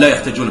 لأنها لا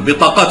يحتاجون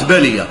بطاقات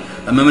بالية.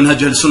 أما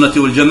منهج أهل السنة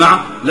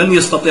والجماعة لن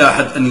يستطيع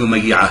أحد أن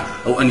يميعه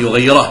أو أن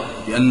يغيره،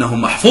 لأنه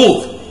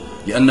محفوظ،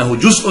 لأنه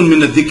جزء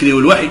من الذكر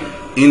والوحي.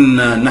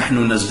 إنا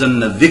نحن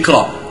نزلنا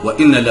الذكر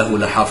وإنا له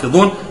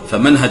لحافظون.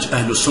 فمنهج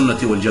أهل السنة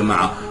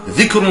والجماعة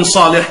ذكر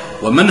صالح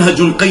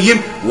ومنهج قيم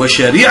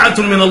وشريعة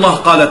من الله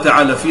قال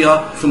تعالى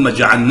فيها ثم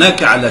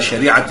جعلناك على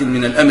شريعة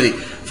من الأمر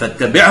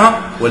فاتبعها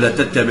ولا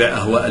تتبع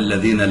أهواء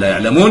الذين لا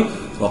يعلمون.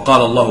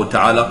 وقال الله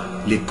تعالى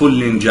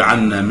لكل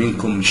جعلنا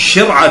منكم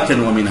شرعة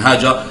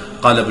ومنهاجا.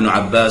 قال ابن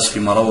عباس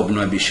فيما روى ابن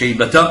أبي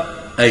شيبة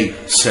أي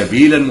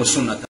سبيلا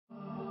وسنة.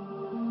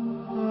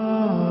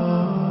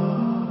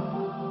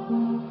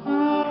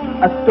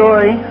 A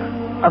story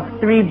of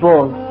 3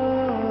 bulls.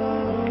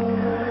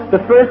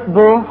 The first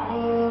bull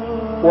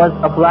was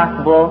a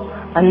black bull,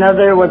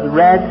 another was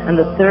red, and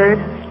the third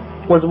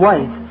was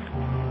white.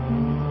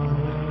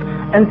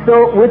 And so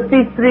with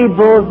these 3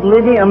 bulls,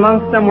 living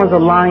amongst them was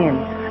a lion.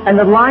 And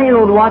the lion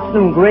would watch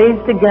them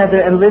graze together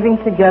and living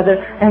together,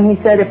 and he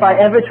said if I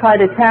ever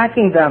tried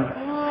attacking them,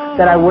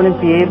 that I wouldn't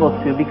be able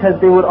to, because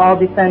they would all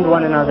defend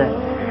one another.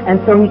 And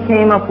so he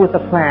came up with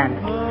a plan.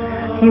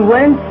 He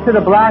went to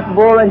the black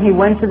bull and he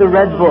went to the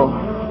red bull.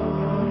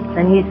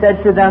 And he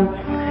said to them,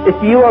 if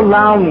you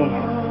allow me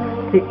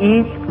to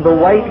eat the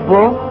white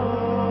bull,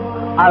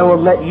 I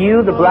will let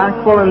you, the black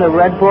bull and the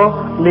red bull,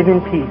 live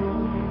in peace.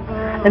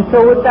 And so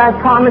with that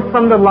promise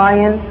from the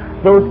lion,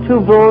 those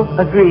 2 bulls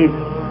agreed.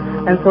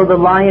 And so the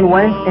lion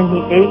went and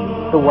he ate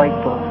the white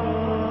bull.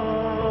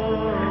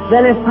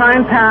 Then as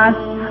time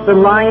passed, the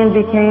lion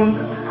became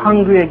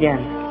hungry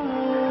again.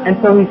 And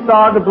so he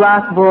saw the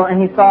black bull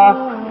and he saw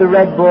the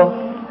red bull.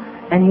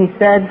 And he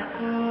said,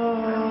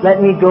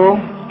 let me go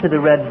to the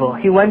red bull.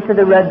 He went to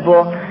the red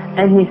bull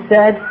and he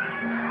said,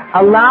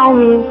 allow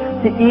me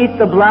to eat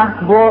the black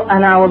bull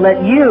and I will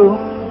let you,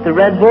 the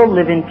red bull,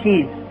 live in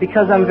peace.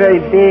 Because I'm very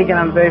big and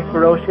I'm very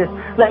ferocious,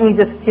 let me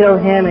just kill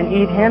him and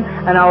eat him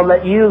and I will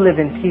let you live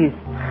in peace.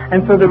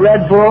 And so the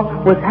red bull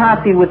was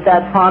happy with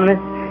that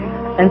promise.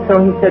 And so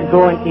he said,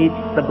 go and eat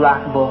the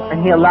black bull.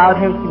 And he allowed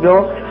him to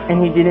go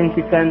and he didn't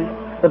defend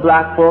the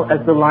black bull as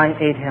the lion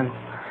ate him.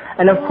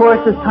 And of course,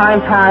 as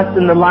time passed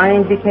and the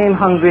lion became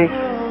hungry,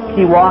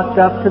 he walked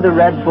up to the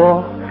red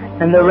bull,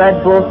 and the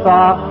red bull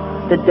saw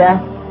the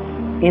death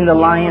in the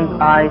lion's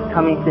eyes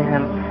coming to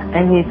him.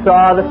 And he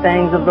saw the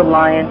fangs of the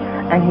lion,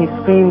 and he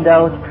screamed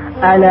out,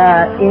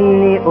 Ala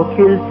inni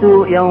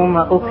ukiltu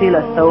yawma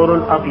ukila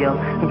thawrul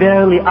abyad.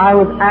 Verily, I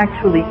was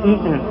actually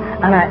eaten,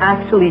 and I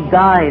actually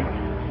died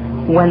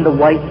when the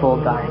white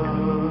bull died.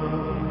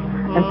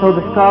 And so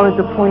the scholars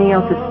are pointing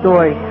out the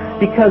story,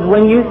 because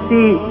when you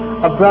see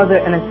a brother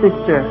and a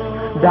sister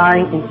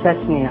dying in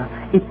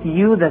Chechnya, it's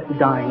you that's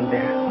dying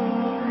there.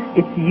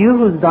 It's you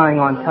who's dying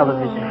on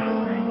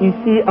television. You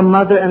see a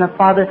mother and a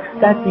father,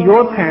 that's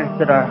your parents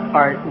that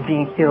are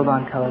being killed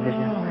on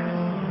television.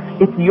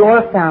 It's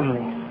your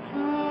family.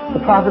 The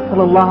Prophet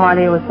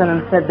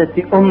ﷺ said that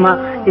the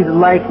ummah is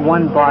like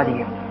one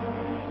body.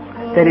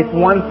 That if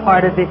one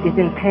part of it is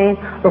in pain,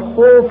 the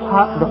whole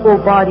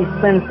body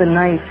spends the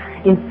night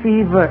in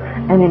fever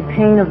and in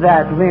pain of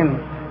that limb.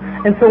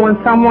 And so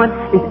when someone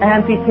is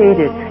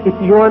amputated,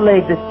 it's your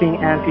leg that's being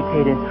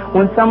amputated.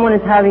 When someone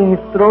is having his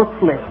throat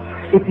slit,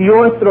 it's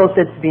your throat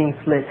that's being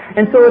slit.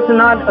 And so it's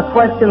not a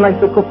question like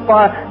the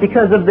kuffar,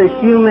 because of their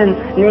human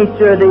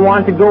nature, they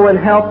want to go and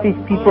help these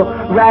people.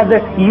 Rather,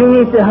 you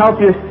need to help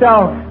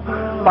yourself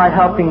by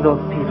helping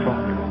those people.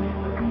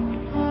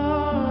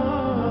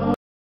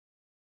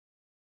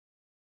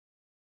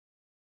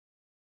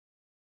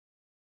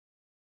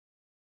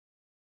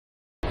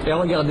 Et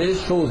regardez,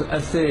 chose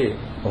assez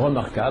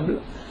remarquable,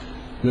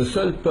 le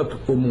seul peuple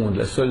au monde,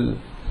 la seule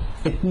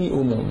ethnie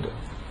au monde,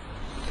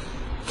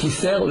 qui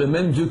sert le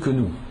même Dieu que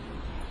nous.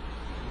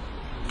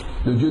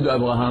 Le Dieu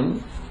d'Abraham,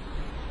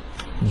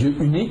 Dieu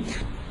unique,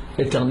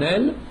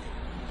 éternel,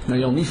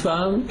 n'ayant ni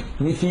femme,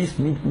 ni fils,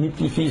 ni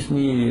petit-fils,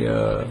 ni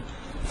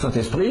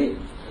Saint-Esprit,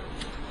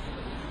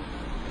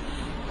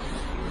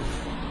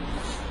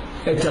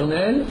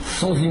 éternel,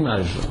 sans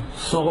image,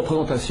 sans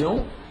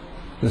représentation.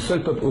 Le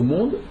seul peuple au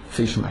monde,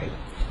 c'est Ishmaël,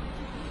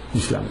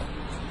 l'islam.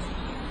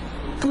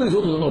 Tous les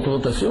autres ont une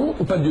représentation,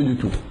 ou pas de Dieu du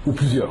tout, ou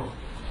plusieurs.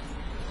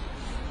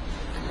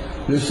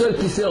 Le seul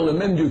qui sert le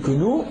même Dieu que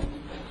nous,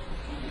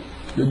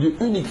 le Dieu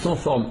unique sans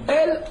forme,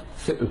 elle,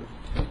 c'est eux.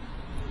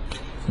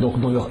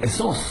 Donc dans leur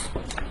essence,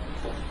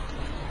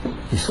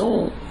 ils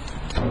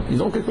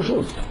ont quelque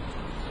chose.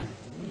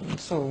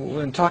 So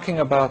when talking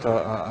about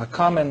a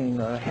common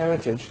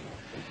heritage,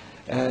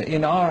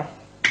 in our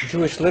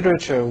Jewish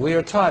literature, we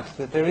are taught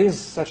that there is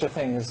such a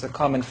thing as a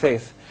common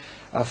faith,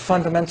 a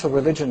fundamental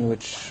religion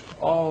which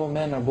all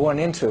men are born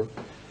into.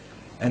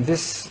 And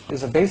this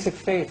is a basic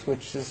faith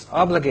which is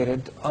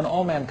obligated on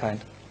all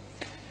mankind.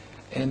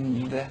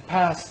 In the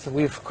past,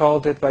 we've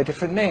called it by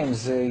different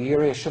names,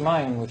 Yirei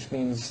Shamayim, which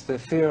means the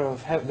fear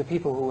of the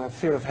people who have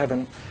fear of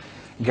heaven,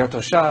 Ger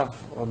Toshav,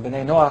 or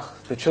Bnei Noach,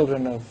 the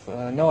children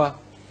of Noah,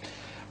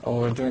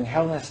 or during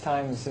Hellenist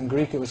times in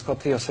Greek it was called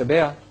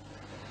Theosebea.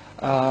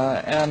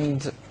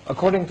 And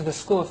according to the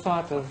school of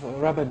thought of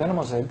Rabbi Ben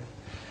Mosig,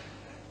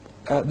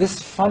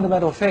 this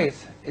fundamental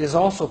faith is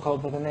also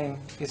called by the name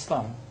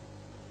Islam.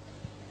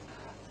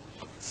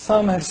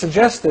 Some have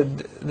suggested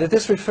that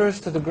this refers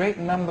to the great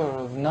number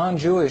of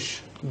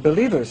non-Jewish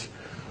believers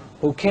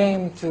who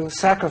came to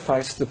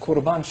sacrifice the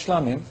Qurban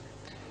Shlamim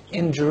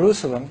in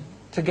Jerusalem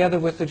together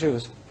with the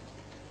Jews.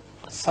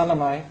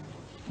 Salamai,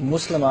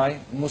 Muslimai,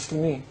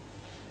 Muslimi.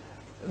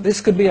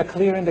 This could be a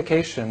clear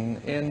indication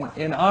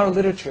in our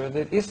literature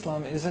that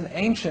Islam is an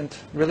ancient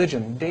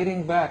religion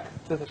dating back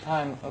to the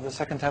time of the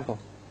Second Temple,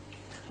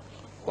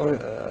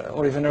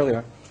 or even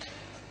earlier.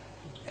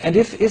 And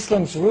if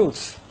Islam's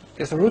roots,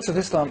 if the roots of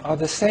Islam are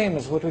the same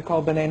as what we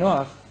call Bnei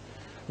Noach,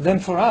 then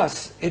for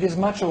us it is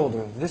much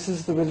older. This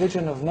is the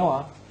religion of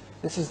Noah,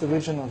 this is the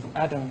religion of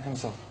Adam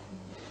himself.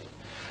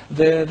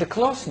 The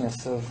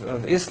closeness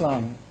of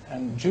Islam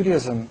and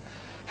Judaism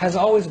has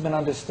always been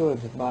understood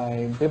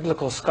by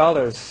biblical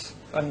scholars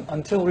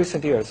until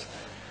recent years.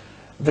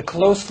 The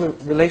close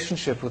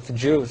relationship with the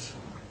Jews,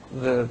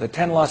 the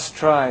 10 lost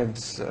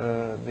tribes,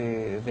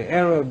 the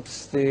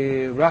Arabs,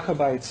 the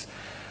Rechabites,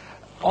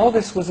 all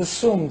this was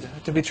assumed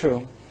to be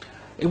true.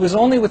 It was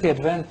only with the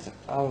advent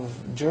of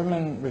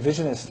German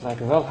revisionists like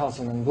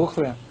Wellhausen and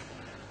Buchler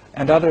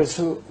and others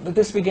that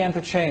this began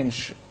to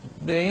change.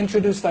 They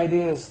introduced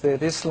ideas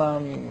that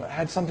Islam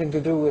had something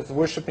to do with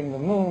worshipping the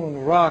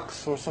moon,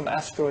 rocks, or some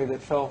asteroid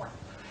that fell.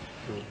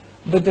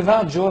 But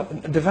devout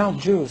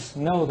Jews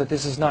know that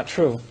this is not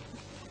true.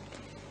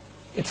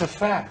 It's a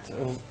fact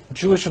of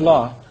Jewish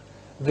law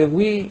that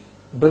we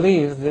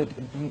believe that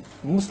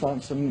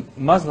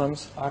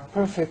Muslims are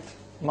perfect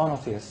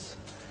monotheists.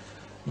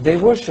 They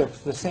worship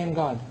the same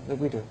God that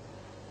we do.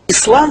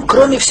 Ислам,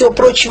 кроме всего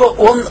прочего,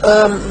 он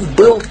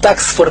был так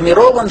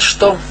сформирован,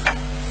 что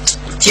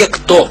те,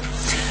 кто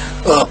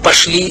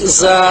пошли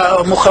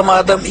за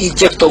Мухаммадом, и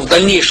те, кто в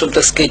дальнейшем,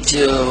 так сказать,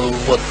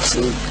 вот,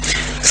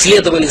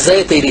 следовали за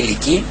этой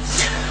религией,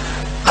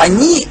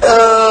 они,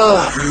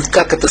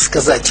 как это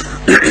сказать,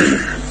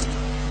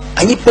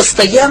 они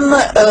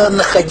постоянно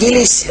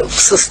находились в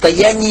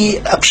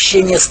состоянии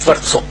общения с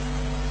Творцом.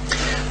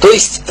 То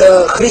есть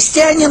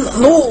христианин,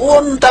 ну,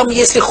 он там,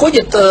 если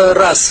ходит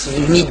раз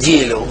в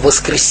неделю, в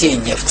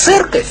воскресенье, в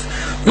церковь,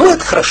 ну,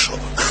 это хорошо.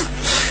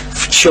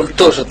 В чем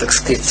тоже, так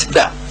сказать,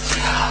 да.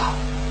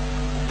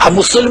 А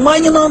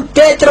мусульманин, он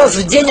 5 раз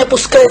в день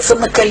опускается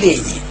на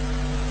колени.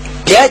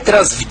 5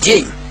 раз в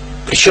день.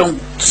 Причем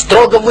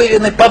строго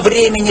выверены по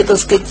времени, так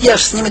сказать, я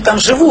же с ними там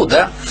живу,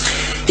 да.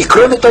 И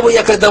кроме того,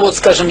 я когда вот,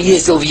 скажем,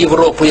 ездил в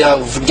Европу, я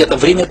где-то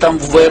в Риме там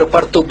в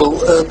аэропорту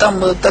был,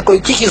 там такой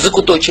тихий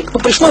закуточек, ну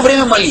пришло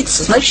время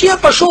молиться, значит я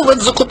пошел в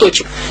этот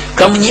закуточек.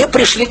 Ко мне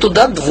пришли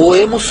туда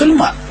 2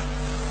 мусульман.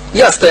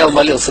 Я стоял,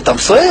 молился там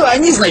свое,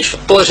 они, значит,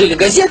 положили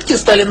газетки,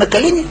 стали на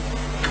колени.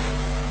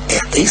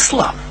 Это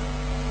ислам.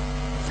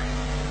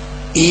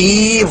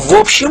 И, в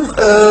общем,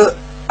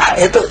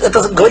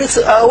 это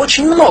говорится о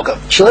очень многом.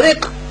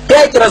 Человек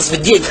 5 раз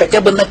в день,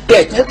 хотя бы на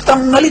 5, это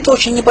там молитва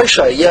очень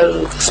небольшая. Я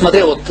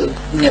смотрел, вот,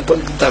 мне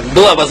так,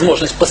 была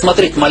возможность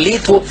посмотреть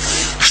молитву,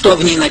 что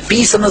в ней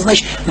написано,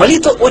 значит,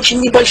 молитва очень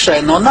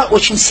небольшая, но она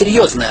очень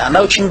серьезная,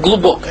 она очень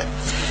глубокая.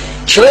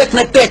 Человек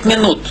на 5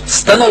 минут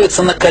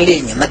становится на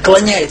колени,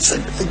 наклоняется,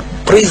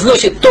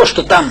 произносит то,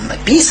 что там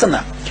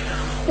написано,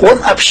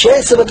 он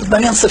общается в этот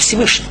момент со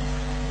Всевышним.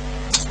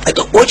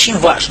 Это очень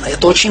важно,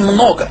 это очень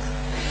много.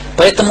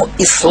 Поэтому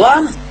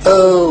ислам,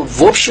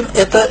 в общем,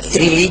 это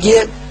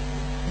религия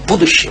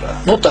будущего.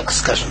 Ну, так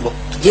скажем, вот,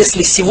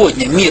 если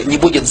сегодня мир не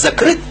будет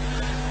закрыт,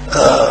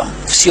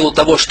 в силу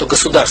того, что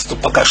государство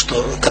пока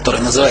что,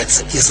 которое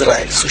называется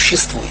Израиль,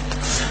 существует,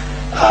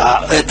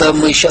 а это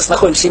мы сейчас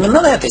находимся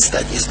именно на этой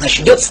стадии,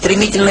 значит, идет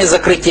стремительное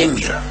закрытие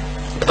мира.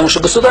 Потому что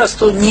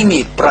государство не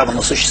имеет права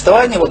на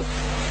существование. Вот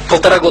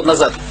 1,5 года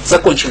назад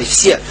закончились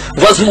все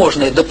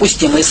возможные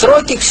допустимые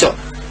сроки, все.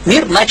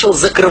 Мир начал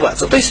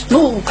закрываться. То есть,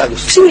 ну, как бы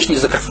Всевышний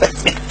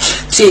закрывает мир.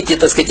 Все эти,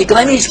 так сказать,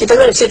 экономические и так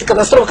далее, все эти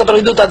катастрофы,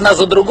 которые идут одна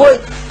за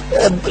другой,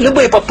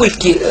 любые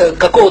попытки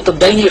какого-то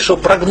дальнейшего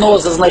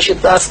прогноза,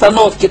 значит,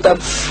 остановки, там,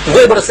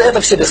 выброса,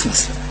 это все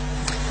бессмысленно.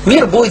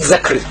 Мир будет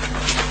закрыт.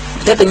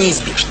 Это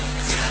неизбежно.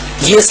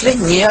 Если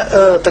не,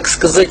 так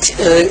сказать,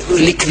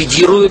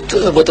 ликвидируют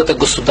вот это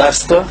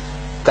государство,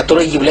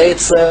 которое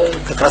является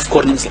как раз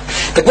корнем зла.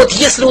 Так вот,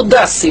 если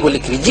удастся его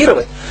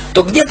ликвидировать,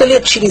 то где-то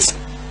лет через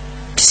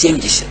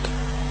 70,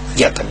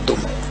 я так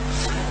думаю,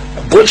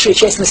 большая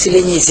часть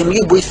населения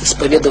Земли будет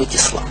исповедовать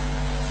ислам.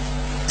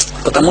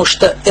 Потому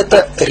что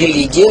это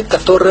религия,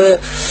 которая,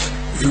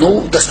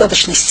 ну,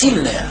 достаточно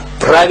сильная,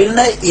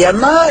 правильная, и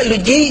она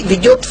людей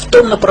ведет в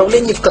том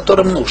направлении, в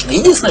котором нужно.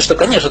 Единственное, что,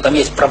 конечно, там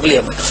есть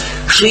проблемы.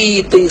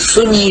 Шииты,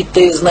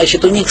 сунниты,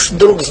 значит, у них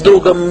друг с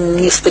другом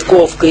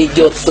нестыковка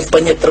идет по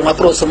некоторым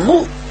вопросам.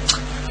 Ну,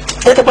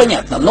 это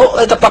понятно, но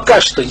это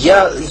пока что,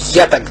 я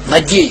так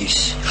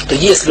надеюсь, что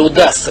если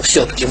удастся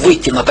все-таки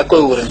выйти на такой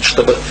уровень,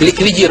 чтобы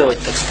ликвидировать,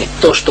 так сказать,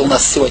 то, что у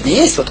нас сегодня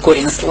есть, вот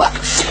корень зла,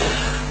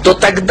 то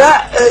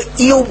тогда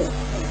и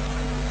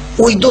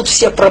уйдут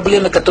все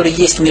проблемы, которые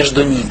есть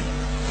между ними.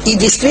 И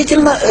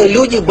действительно,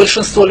 люди,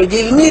 большинство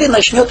людей в мире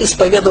начнет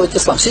исповедовать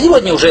ислам.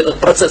 Сегодня уже этот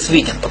процесс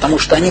виден, потому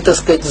что они, так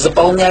сказать,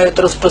 заполняют,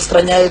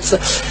 распространяются.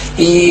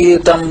 И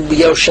там,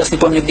 я уж сейчас не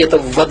помню, где-то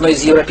в одной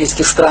из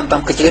европейских стран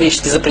там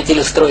категорически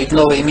запретили строить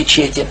новые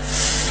мечети.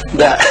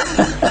 Да.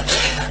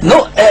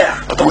 Но,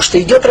 потому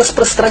что идет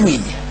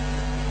распространение.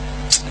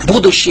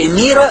 Будущее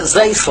мира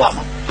за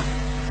исламом.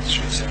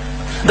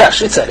 Да,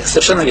 Швейцария,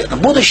 совершенно верно.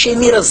 Будущее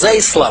мира за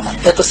исламом,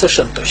 это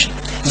совершенно точно.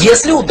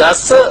 Если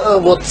удастся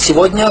вот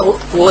сегодня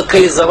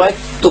локализовать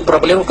ту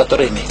проблему,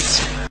 которая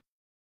имеется.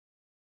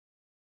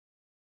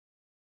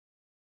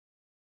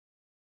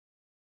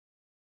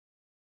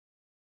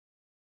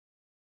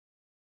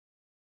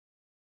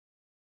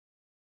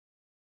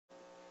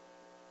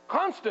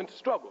 Constant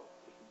struggle.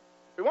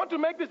 We want to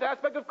make this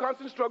aspect of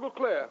constant struggle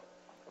clear.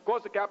 Of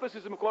course, the capitalist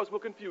system, of course, will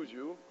confuse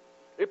you.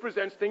 It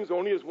presents things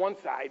only as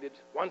one-sided,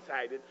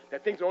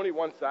 that things are only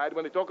one side.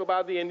 When they talk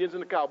about the Indians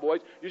and the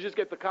cowboys, you just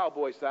get the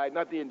cowboy side,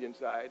 not the Indian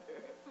side.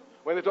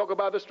 When they talk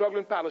about the struggle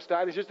in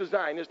Palestine, it's just the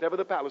Zionists, never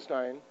the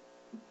Palestine.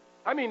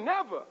 I mean,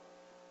 never.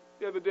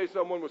 The other day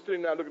someone was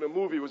sitting down looking at a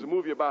movie. It was a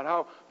movie about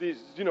how these,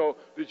 you know,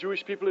 the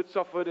Jewish people had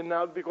suffered, and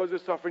now because they're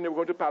suffering, they were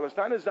going to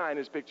Palestine, a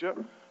Zionist picture.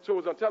 So it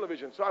was on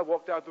television. So I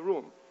walked out the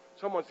room.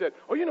 Someone said,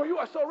 "Oh, you know, you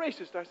are so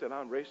racist." I said,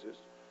 "I'm racist."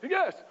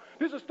 "Yes,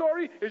 this is a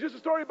story. It's just a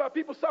story about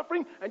people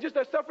suffering, and just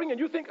that suffering, and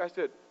you think..." I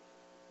said,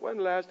 "When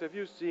last have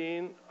you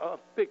seen a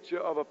picture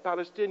of a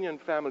Palestinian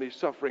family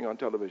suffering on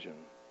television?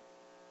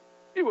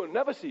 You will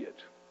never see it.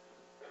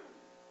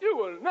 You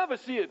will never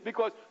see it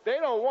because they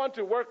don't want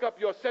to work up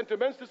your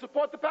sentiments to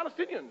support the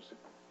Palestinians.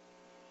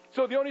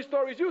 So the only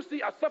stories you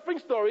see are suffering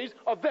stories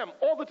of them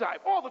all the time,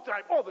 all the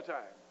time, all the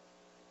time.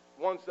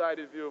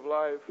 One-sided view of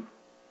life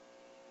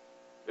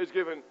is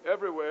given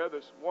everywhere,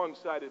 this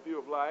one-sided view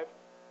of life.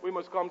 We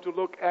must come to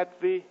look at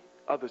the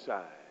other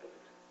side.